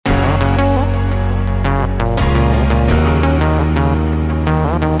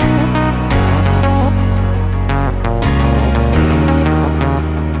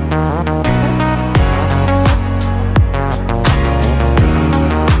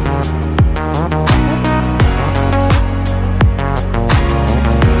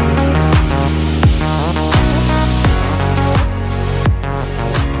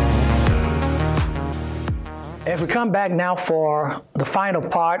come back now for the final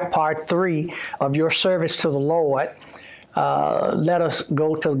part 3 of your service to the Lord. Let us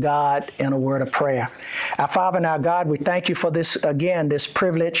go to God in a word of prayer. Our Father and our God, we thank you for this, again, this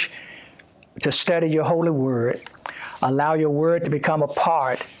privilege to study your holy word. Allow your word to become a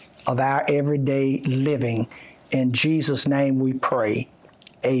part of our everyday living. In Jesus' name we pray.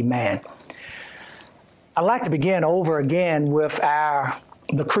 Amen. I'd like to begin over again with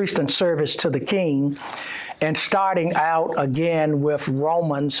the Christian service to the King, and starting out again with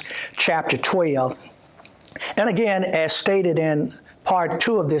Romans chapter 12. And again, as stated in part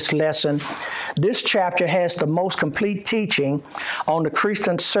 2 of this lesson, this chapter has the most complete teaching on the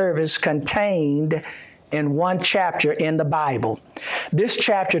Christian service contained in one chapter in the Bible. This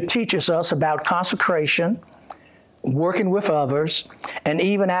chapter teaches us about consecration, working with others, and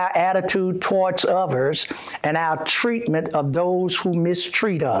even our attitude towards others and our treatment of those who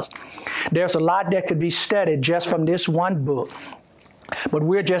mistreat us. There's a lot that could be studied just from this one book, but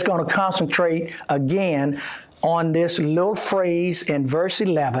we're just going to concentrate again on this little phrase in verse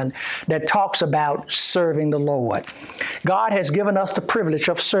 11 that talks about serving the Lord. God has given us the privilege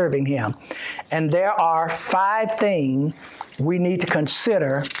of serving Him, and there are 5 things we need to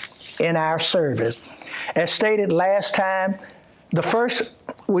consider in our service. As stated last time, the first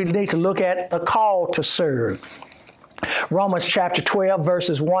we need to look at the call to serve. Romans chapter 12,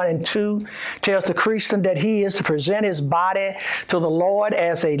 verses 1 and 2 tells the Christian that he is to present his body to the Lord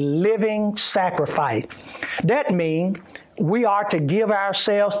as a living sacrifice. That means we are to give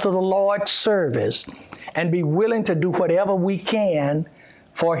ourselves to the Lord's service and be willing to do whatever we can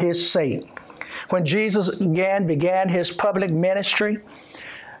for His sake. When Jesus began His public ministry,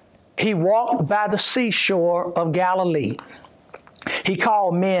 He walked by the seashore of Galilee. He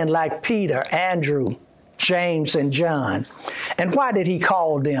called men like Peter, Andrew, James, and John. And why did He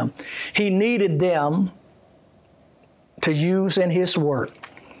call them? He needed them to use in His work.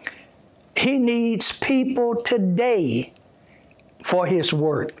 He needs people today for His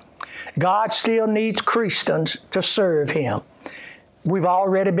work. God still needs Christians to serve Him. We've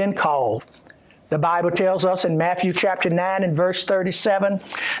already been called. The Bible tells us in Matthew chapter 9 and verse 37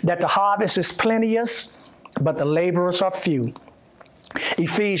 that the harvest is plenteous, but the laborers are few.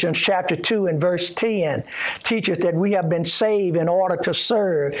 Ephesians chapter 2 and verse 10 teaches that we have been saved in order to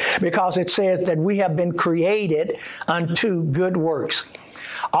serve, because it says that we have been created unto good works.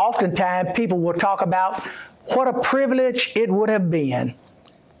 Oftentimes people will talk about what a privilege it would have been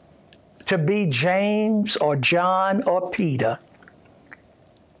to be James or John or Peter.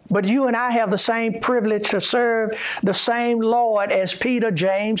 But you and I have the same privilege to serve the same Lord as Peter,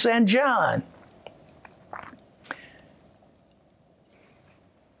 James, and John.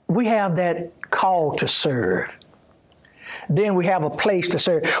 We have that call to serve. Then we have a place to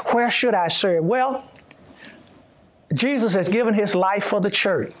serve. Where should I serve? Well, Jesus has given His life for the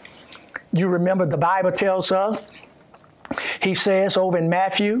church. You remember the Bible tells us, He says over in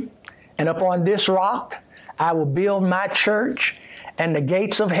Matthew, "And upon this rock I will build my church, and the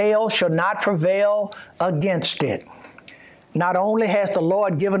gates of hell shall not prevail against it." Not only has the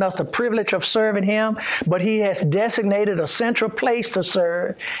Lord given us the privilege of serving Him, but He has designated a central place to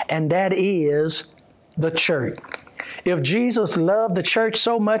serve, and that is the church. If Jesus loved the church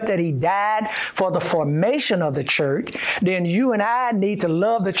so much that He died for the formation of the church, then you and I need to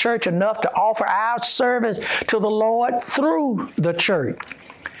love the church enough to offer our service to the Lord through the church.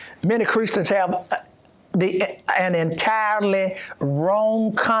 Many Christians have an entirely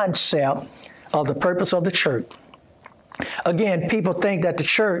wrong concept of the purpose of the church. Again, people think that the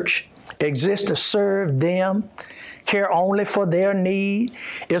church exists to serve them, care only for their need.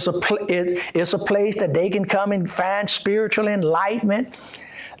 It's a place that they can come and find spiritual enlightenment.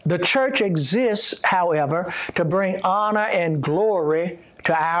 The church exists, however, to bring honor and glory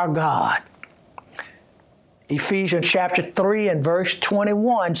to our God. Ephesians chapter 3 and verse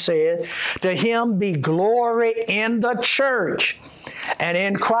 21 says, "To Him be glory in the church and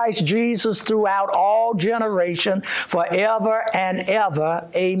in Christ Jesus throughout all generation, forever and ever.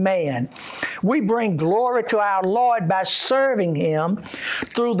 Amen." We bring glory to our Lord by serving Him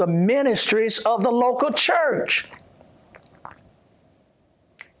through the ministries of the local church.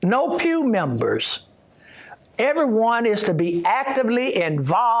 No pew members. Everyone is to be actively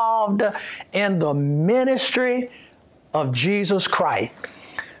involved in the ministry of Jesus Christ.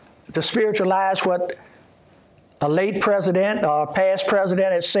 To spiritualize what a late president or past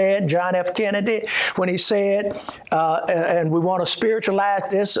president has said, John F. Kennedy, when he said, and we want to spiritualize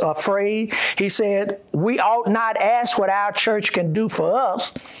this phrase, he said, "We ought not ask what our church can do for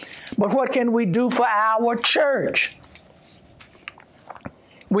us, but what can we do for our church?"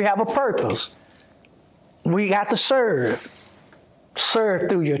 We have a purpose. We got to serve. Serve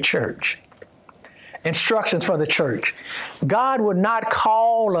through your church. Instructions for the church. God would not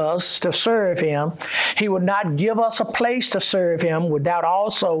call us to serve him. He would not give us a place to serve him without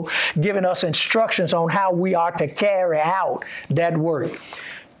also giving us instructions on how we are to carry out that work.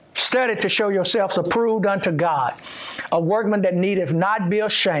 Study to show yourselves approved unto God, a workman that needeth not be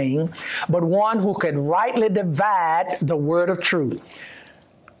ashamed, but one who can rightly divide the word of truth.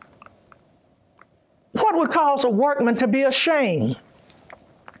 What would cause a workman to be ashamed?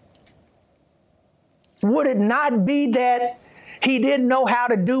 Would it not be that he didn't know how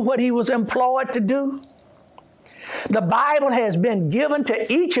to do what he was employed to do? The Bible has been given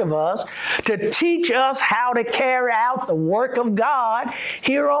to each of us to teach us how to carry out the work of God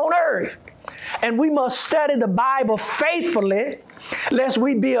here on earth. And we must study the Bible faithfully, lest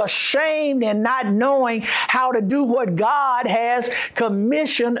we be ashamed in not knowing how to do what God has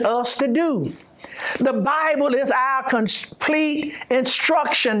commissioned us to do. The Bible is our complete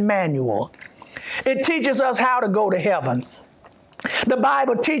instruction manual. It teaches us how to go to heaven. The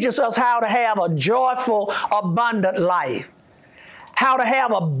Bible teaches us how to have a joyful, abundant life, how to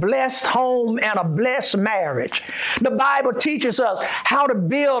have a blessed home and a blessed marriage. The Bible teaches us how to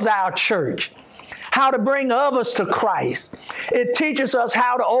build our church, how to bring others to Christ. It teaches us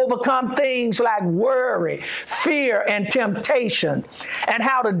how to overcome things like worry, fear, and temptation, and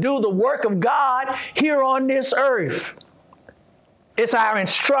how to do the work of God here on this earth. It's our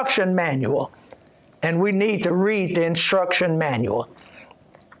instruction manual. And we need to read the instruction manual.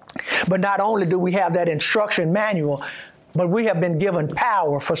 But not only do we have that instruction manual, but we have been given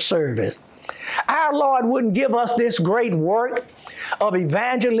power for service. Our Lord wouldn't give us this great work of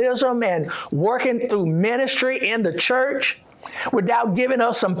evangelism and working through ministry in the church without giving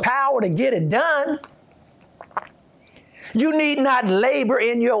us some power to get it done. You need not labor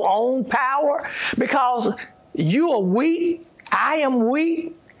in your own power because you are weak. I am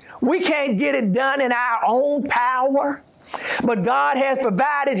weak. We can't get it done in our own power, but God has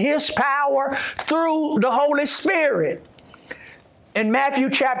provided his power through the Holy Spirit. In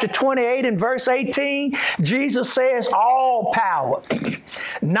Matthew chapter 28 and verse 18, Jesus says all power,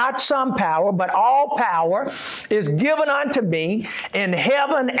 not some power, but all power is given unto me in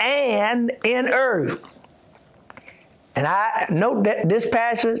heaven and in earth. And I note that this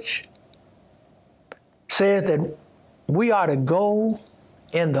passage says that we are to go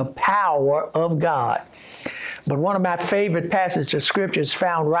in the power of God. But one of my favorite passages of scripture is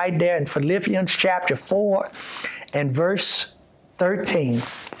found right there in Philippians chapter 4 and verse 13,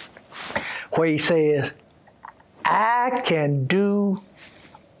 where he says, I can do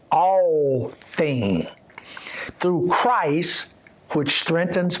all things through Christ, which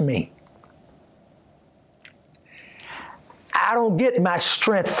strengthens me. I don't get my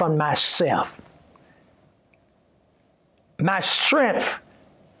strength from myself. My strength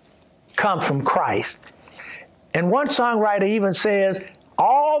comes from Christ. And one songwriter even says,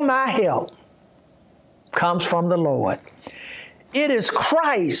 all my help comes from the Lord. It is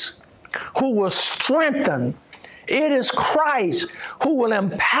Christ who will strengthen. It is Christ who will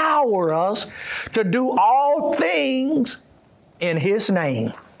empower us to do all things in his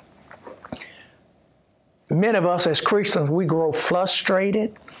name. Many of us as Christians, we grow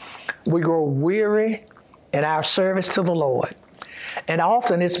frustrated. We grow weary in our service to the Lord. And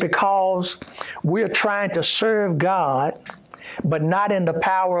often it's because we're trying to serve God, but not in the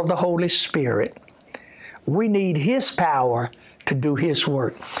power of the Holy Spirit. We need his power to do his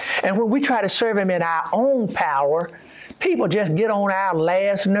work. And when we try to serve him in our own power, people just get on our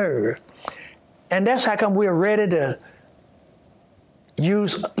last nerve. And that's how come we're ready to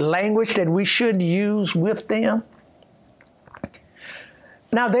use language that we shouldn't use with them.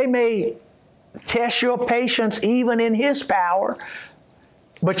 Now, they may test your patience even in his power,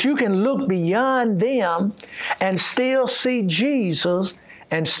 but you can look beyond them and still see Jesus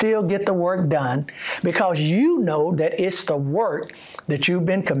and still get the work done because you know that it's the work that you've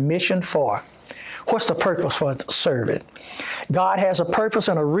been commissioned for. What's the purpose for serving? God has a purpose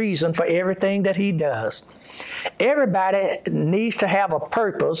and a reason for everything that he does. Everybody needs to have a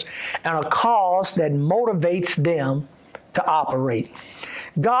purpose and a cause that motivates them to operate.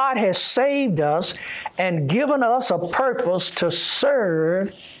 God has saved us and given us a purpose to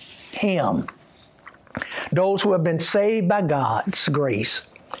serve him. Those who have been saved by God's grace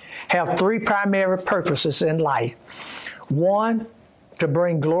have three primary purposes in life. One, to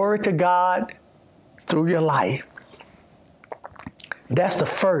bring glory to God through your life. That's the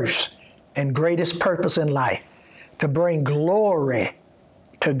first and greatest purpose in life, to bring glory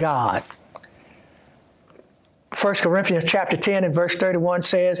to God. 1 Corinthians chapter 10 and verse 31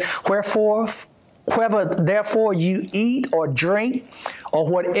 says, wherefore, Whether therefore you eat or drink or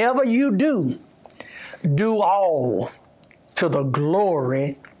whatever you do, do all to the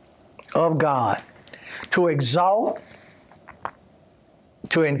glory of God, to exalt,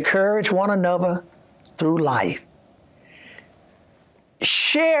 to encourage one another through life.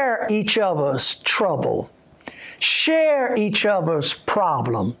 Share each other's trouble. Share each other's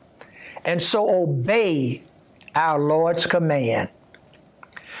problem, and so obey our Lord's command.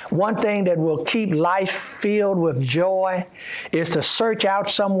 One thing that will keep life filled with joy is to search out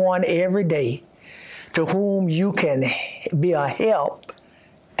someone every day to whom you can be a help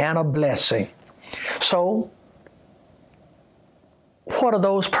and a blessing. So, what are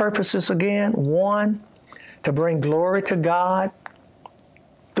those purposes again? One, to bring glory to God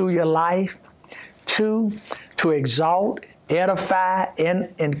through your life. Two, to exalt, edify,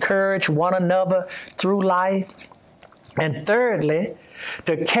 and encourage one another through life. And thirdly,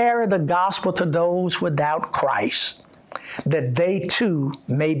 to carry the gospel to those without Christ, that they too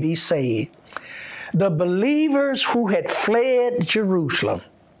may be saved. The believers who had fled Jerusalem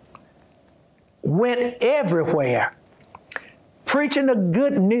went everywhere preaching the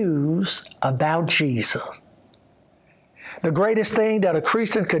good news about Jesus. The greatest thing that a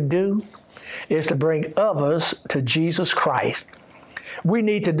Christian could do is to bring others to Jesus Christ. We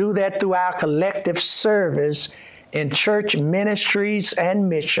need to do that through our collective service in church ministries and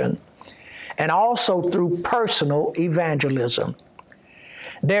mission, and also through personal evangelism.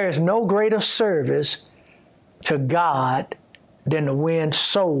 There is no greater service to God than to win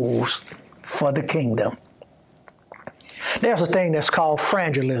souls for the kingdom. There's a thing that's called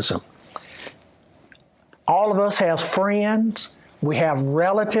evangelism. All of us have friends, we have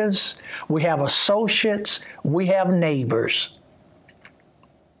relatives, we have associates, we have neighbors.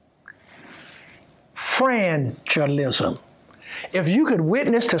 Evangelism. If you could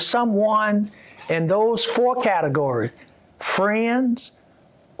witness to someone in those four categories, friends,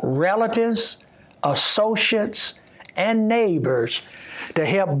 relatives, associates, and neighbors, to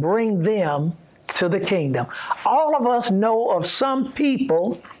help bring them to the kingdom. All of us know of some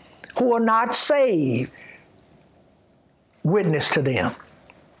people who are not saved. Witness to them.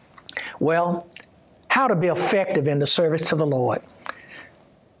 Well, how to be effective in the service to the Lord.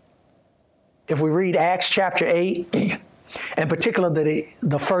 If we read Acts chapter 8, and particularly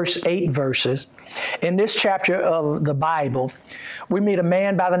the first 8 verses, in this chapter of the Bible, we meet a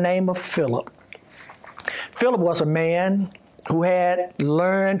man by the name of Philip. Philip was a man who had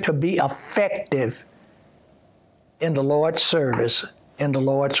learned to be effective in the Lord's service, in the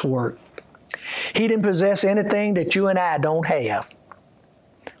Lord's work. He didn't possess anything that you and I don't have.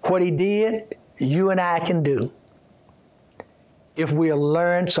 What he did, you and I can do if we'll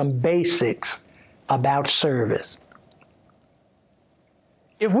learn some basics about service.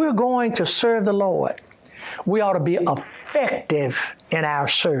 If we're going to serve the Lord, we ought to be effective in our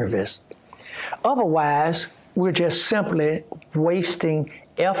service. Otherwise, we're just simply wasting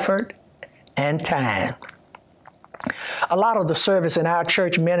effort and time. A lot of the service in our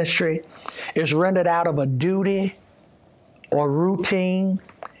church ministry is rendered out of a duty or routine,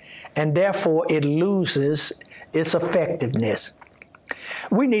 and therefore it loses its effectiveness.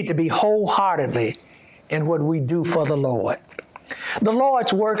 We need to be wholeheartedly in what we do for the Lord. The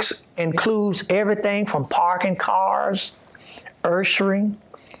Lord's works includes everything from parking cars, ushering,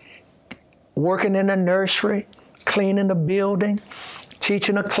 working in the nursery, cleaning the building,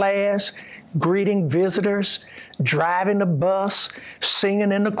 teaching a class, greeting visitors, driving the bus,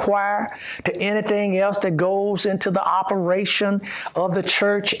 singing in the choir, to anything else that goes into the operation of the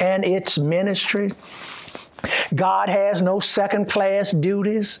church and its ministry. God has no second-class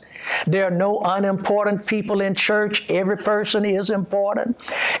duties. There are no unimportant people in church. Every person is important.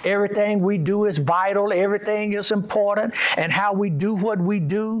 Everything we do is vital. Everything is important. And how we do what we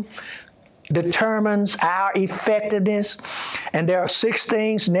do determines our effectiveness. And there are 6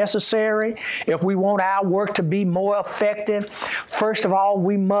 things necessary if we want our work to be more effective. First of all,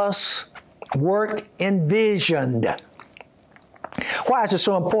 we must work envisioned. Why is it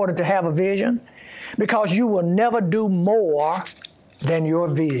so important to have a vision? Because you will never do more than your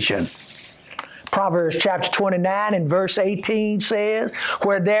vision. Proverbs chapter 29 and verse 18 says,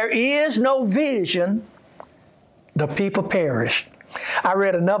 where there is no vision, the people perish. I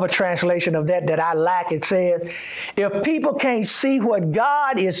read another translation of that I like. It says, if people can't see what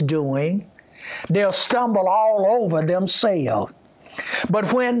God is doing, they'll stumble all over themselves.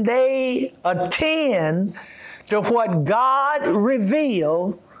 But when they attend to what God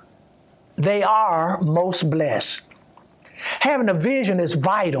revealed, they are most blessed. Having a vision is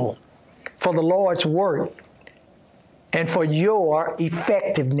vital for the Lord's work and for your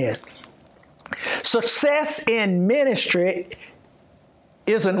effectiveness. Success in ministry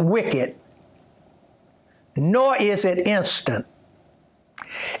isn't wicked, nor is it instant.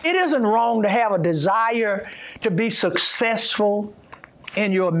 It isn't wrong to have a desire to be successful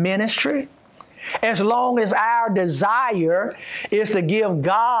in your ministry, as long as our desire is to give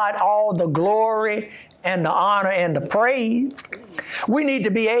God all the glory and the honor and the praise. We need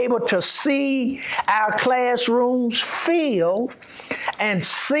to be able to see our classrooms filled and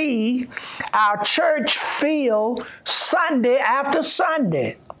see our church filled Sunday after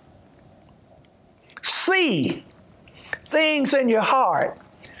Sunday. See things in your heart,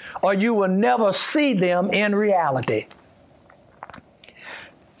 or you will never see them in reality.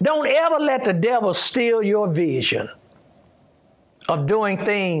 Don't ever let the devil steal your vision of doing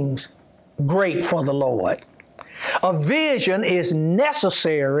things great for the Lord. A vision is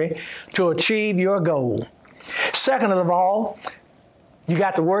necessary to achieve your goal. Second of all, you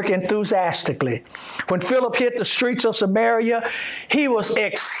got to work enthusiastically. When Philip hit the streets of Samaria, he was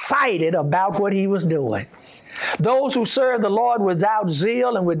excited about what he was doing. Those who serve the Lord without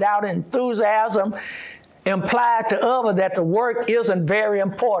zeal and without enthusiasm imply to others that the work isn't very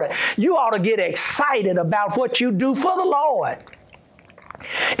important. You ought to get excited about what you do for the Lord.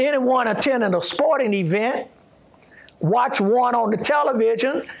 Anyone attending a sporting event, watch one on the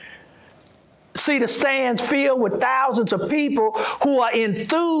television, see the stands filled with thousands of people who are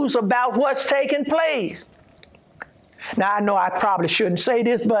enthused about what's taking place. Now, I know I probably shouldn't say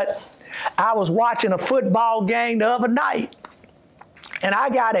this, but I was watching a football game the other night, and I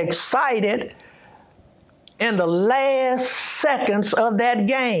got excited in the last seconds of that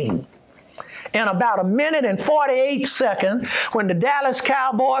game. In about a minute and 48 seconds, when the Dallas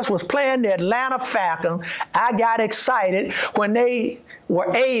Cowboys was playing the Atlanta Falcons, I got excited when they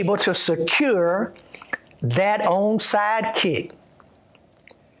were able to secure that onside kick.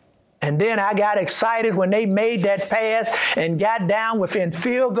 And then I got excited when they made that pass and got down within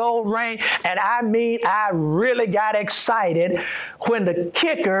field goal range. And I mean, I really got excited when the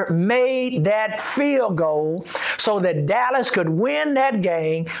kicker made that field goal so that Dallas could win that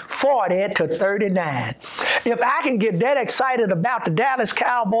game 40-39. If I can get that excited about the Dallas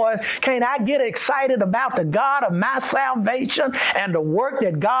Cowboys, can't I get excited about the God of my salvation and the work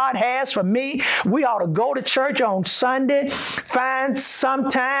that God has for me? We ought to go to church on Sunday, find some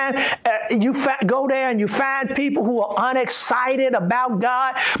time. Go there and you find people who are unexcited about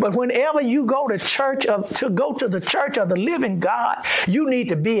God. But whenever you go to the church of the living God, you need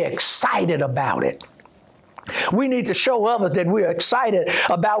to be excited about it. We need to show others that we're excited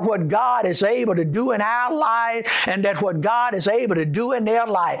about what God is able to do in our life and that what God is able to do in their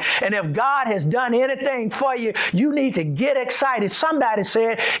life. And if God has done anything for you, you need to get excited. Somebody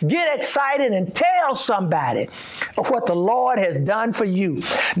said, get excited and tell somebody of what the Lord has done for you.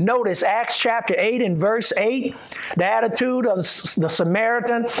 Notice Acts chapter 8 and verse 8, the attitude of the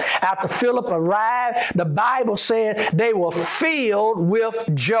Samaritan after Philip arrived. The Bible said they were filled with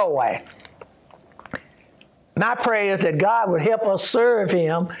joy. My prayer is that God would help us serve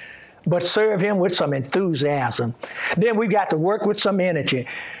Him, but serve Him with some enthusiasm. Then we got to work with some energy.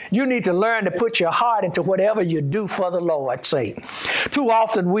 You need to learn to put your heart into whatever you do for the Lord's sake. Too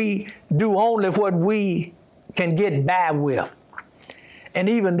often we do only what we can get by with. And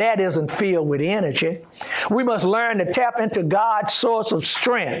even that isn't filled with energy. We must learn to tap into God's source of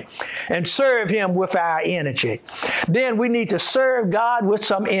strength and serve Him with our energy. Then we need to serve God with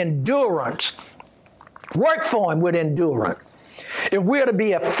some endurance. Work for Him with endurance. If we're to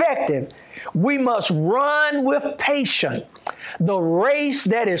be effective, we must run with patience the race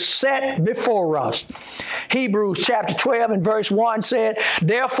that is set before us. Hebrews chapter 12 and verse 1 said,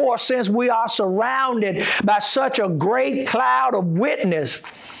 therefore, since we are surrounded by such a great cloud of witness,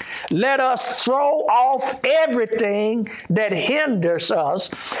 let us throw off everything that hinders us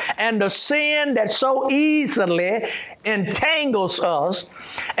and the sin that so easily entangles us,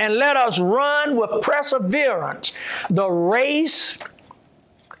 and let us run with perseverance the race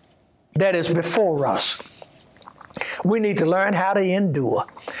that is before us. We need to learn how to endure.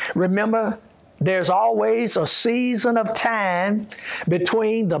 Remember, there's always a season of time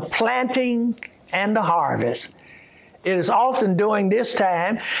between the planting and the harvest. It is often during this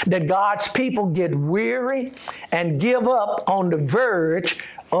time that God's people get weary and give up on the verge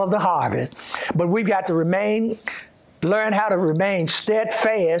of the harvest. But we've got to learn how to remain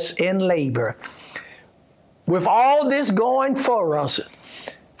steadfast in labor. With all this going for us,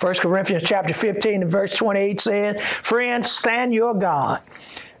 1 Corinthians chapter 15 and verse 28 says, friends, stand your God.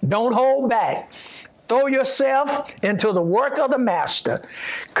 Don't hold back. Throw yourself into the work of the Master,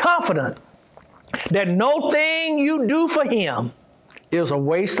 confident that no thing you do for Him is a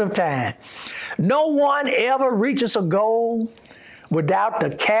waste of time. No one ever reaches a goal without the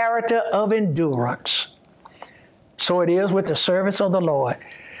character of endurance. So it is with the service of the Lord.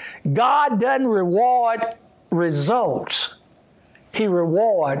 God doesn't reward results. He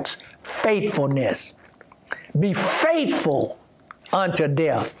rewards faithfulness. Be faithful unto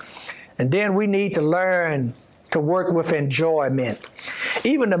death. And then we need to learn to work with enjoyment.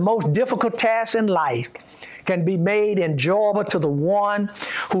 Even the most difficult tasks in life can be made enjoyable to the one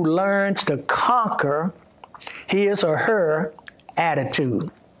who learns to conquer his or her attitude.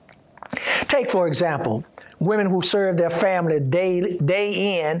 Take, for example, women who serve their family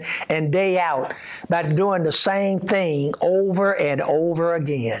day in and day out by doing the same thing over and over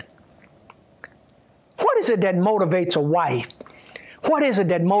again. What is it that motivates a wife? What is it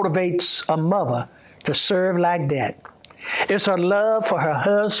that motivates a mother to serve like that? It's her love for her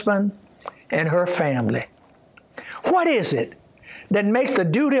husband and her family. What is it that makes the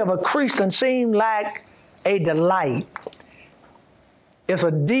duty of a Christian seem like a delight? It's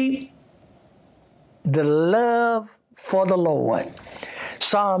the love for the Lord.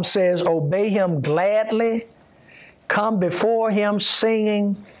 Psalm says, obey him gladly, come before him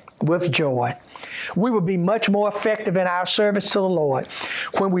singing with joy. We will be much more effective in our service to the Lord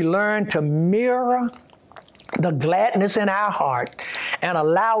when we learn to mirror the gladness in our heart and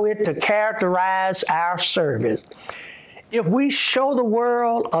allow it to characterize our service. If we show the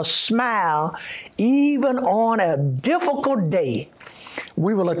world a smile, even on a difficult day,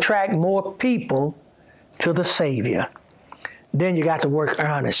 we will attract more people to the Savior. Then you got to work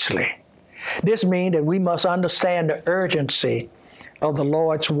earnestly. This means that we must understand the urgency of the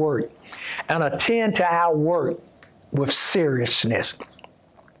Lord's work and attend to our work with seriousness.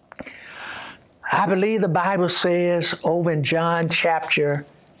 I believe the Bible says over in John chapter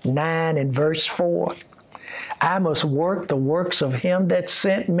 9 and verse 4, I must work the works of him that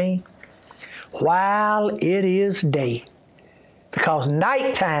sent me while it is day, because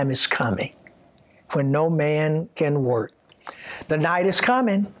nighttime is coming when no man can work. The night is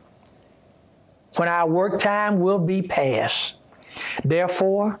coming when our work time will be past.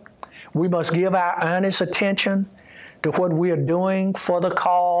 Therefore, we must give our earnest attention to what we are doing for the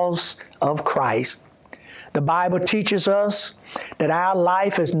cause of Christ. The Bible teaches us that our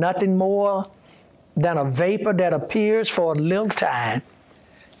life is nothing more than a vapor that appears for a little time,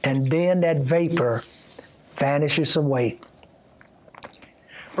 and then that vapor vanishes away.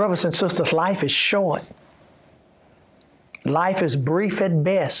 Brothers and sisters, life is short. Life is brief at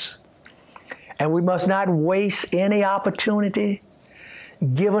best, and we must not waste any opportunity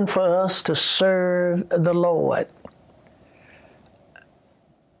given for us to serve the Lord.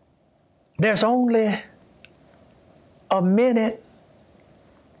 There's only a minute.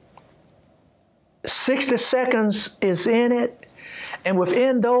 60 seconds is in it, and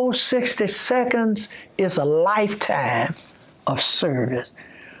within those 60 seconds is a lifetime of service.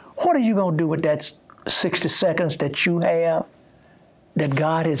 What are you going to do with that 60 seconds that you have, that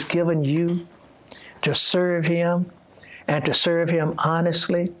God has given you to serve him and to serve him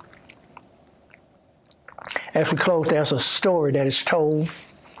honestly? As we close, there's a story that is told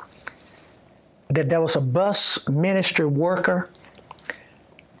that there was a bus ministry worker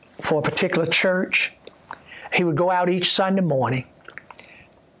for a particular church. He would go out each Sunday morning,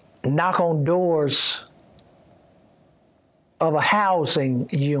 knock on doors of a housing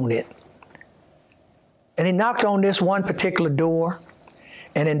unit. And he knocked on this one particular door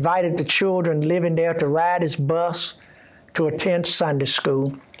and invited the children living there to ride his bus to attend Sunday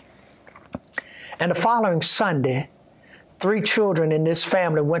school. And the following Sunday, 3 children in this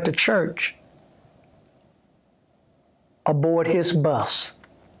family went to church aboard his bus.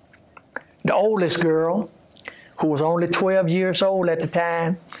 The oldest girl, who was only 12 years old at the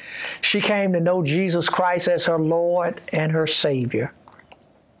time, she came to know Jesus Christ as her Lord and her Savior.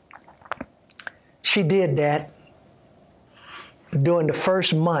 She did that during the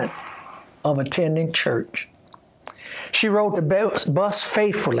first month of attending church. She rode the bus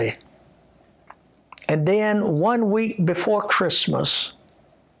faithfully. And then 1 week before Christmas,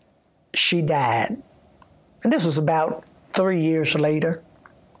 she died. And this was about 3 years later.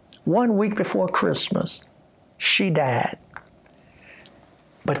 1 week before Christmas, she died.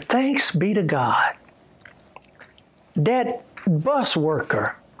 But thanks be to God, that bus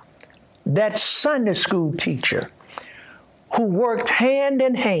worker, that Sunday school teacher who worked hand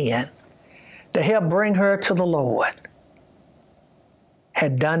in hand to help bring her to the Lord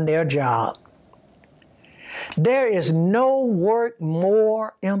had done their job. There is no work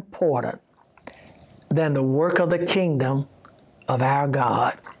more important than the work of the kingdom of our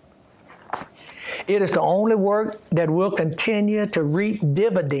God. It is the only work that will continue to reap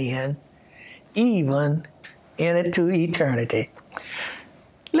dividend even into eternity.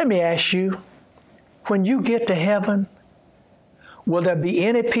 Let me ask you, when you get to heaven, will there be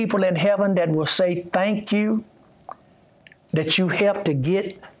any people in heaven that will say, thank you, that you helped to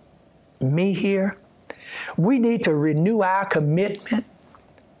get me here? We need to renew our commitment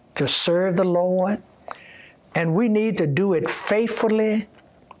to serve the Lord, and we need to do it faithfully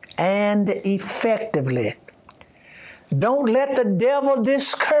and effectively. Don't let the devil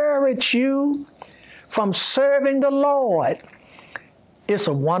discourage you from serving the Lord. It's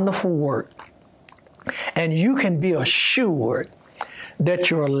a wonderful work, and you can be assured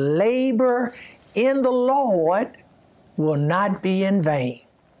that your labor in the Lord will not be in vain.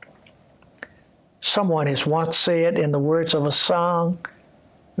 Someone has once said in the words of a song,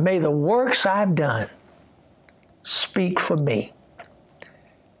 may the works I've done speak for me.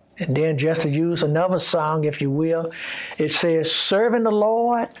 And then just to use another song, if you will, it says, serving the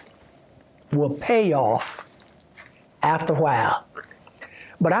Lord will pay off after a while.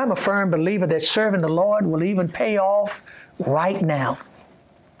 But I'm a firm believer that serving the Lord will even pay off right now,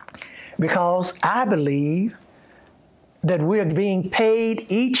 because I believe that we're being paid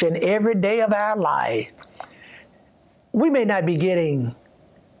each and every day of our life. We may not be getting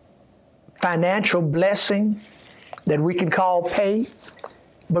financial blessing that we can call pay,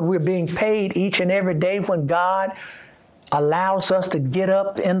 but we're being paid each and every day when God allows us to get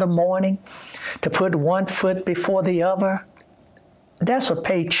up in the morning, to put one foot before the other. That's a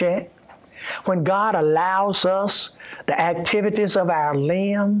paycheck. When God allows us the activities of our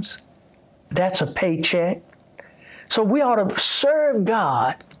limbs, that's a paycheck. So we ought to serve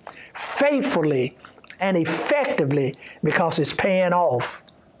God faithfully and effectively because it's paying off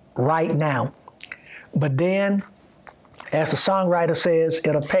right now. But then, as the songwriter says,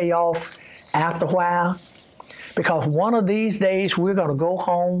 it'll pay off after a while, because one of these days we're going to go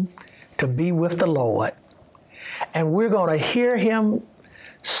home to be with the Lord. And we're going to hear him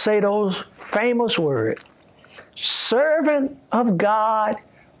say those famous words, servant of God,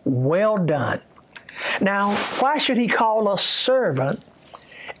 well done. Now, why should he call us servant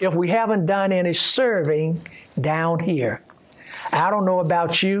if we haven't done any serving down here? I don't know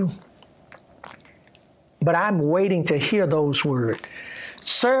about you, but I'm waiting to hear those words.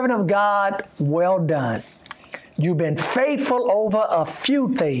 Servant of God, well done. You've been faithful over a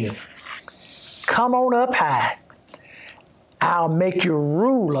few things. Come on up high. I'll make you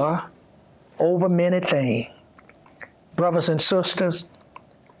ruler over many things. Brothers and sisters,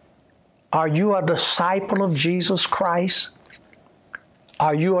 are you a disciple of Jesus Christ?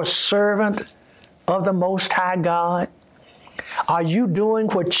 Are you a servant of the Most High God? Are you doing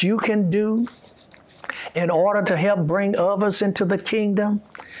what you can do in order to help bring others into the kingdom?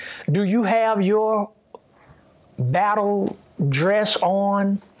 Do you have your battle dress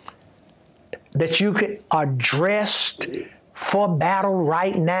on, that you are dressed for battle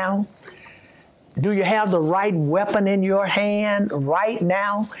right now? Do you have the right weapon in your hand right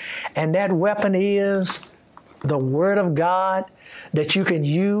now? And that weapon is the Word of God that you can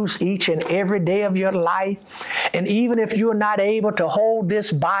use each and every day of your life. And even if you're not able to hold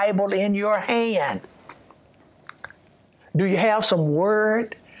this Bible in your hand, do you have some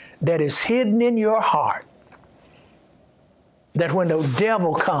word that is hidden in your heart, that when the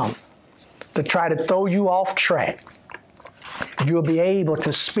devil comes to try to throw you off track, you'll be able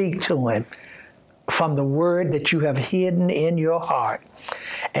to speak to him from the word that you have hidden in your heart,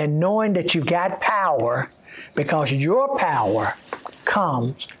 and knowing that you got power, because your power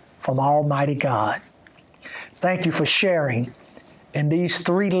comes from Almighty God. Thank you for sharing in these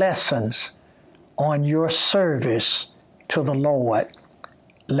 3 lessons on your service to the Lord.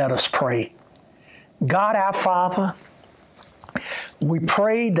 Let us pray. God our Father, we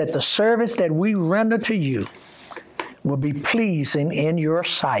pray that the service that we render to you will be pleasing in your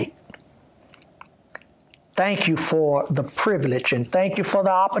sight. Thank you for the privilege, and thank you for the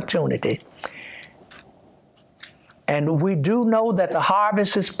opportunity. And we do know that the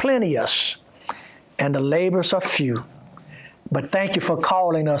harvest is plenteous and the labors are few. But thank you for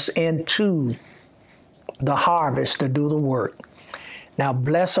calling us into the harvest to do the work. Now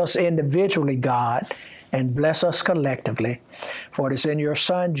bless us individually, God, and bless us collectively. For it is in your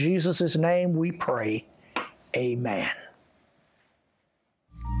Son, Jesus' name, we pray. Amen.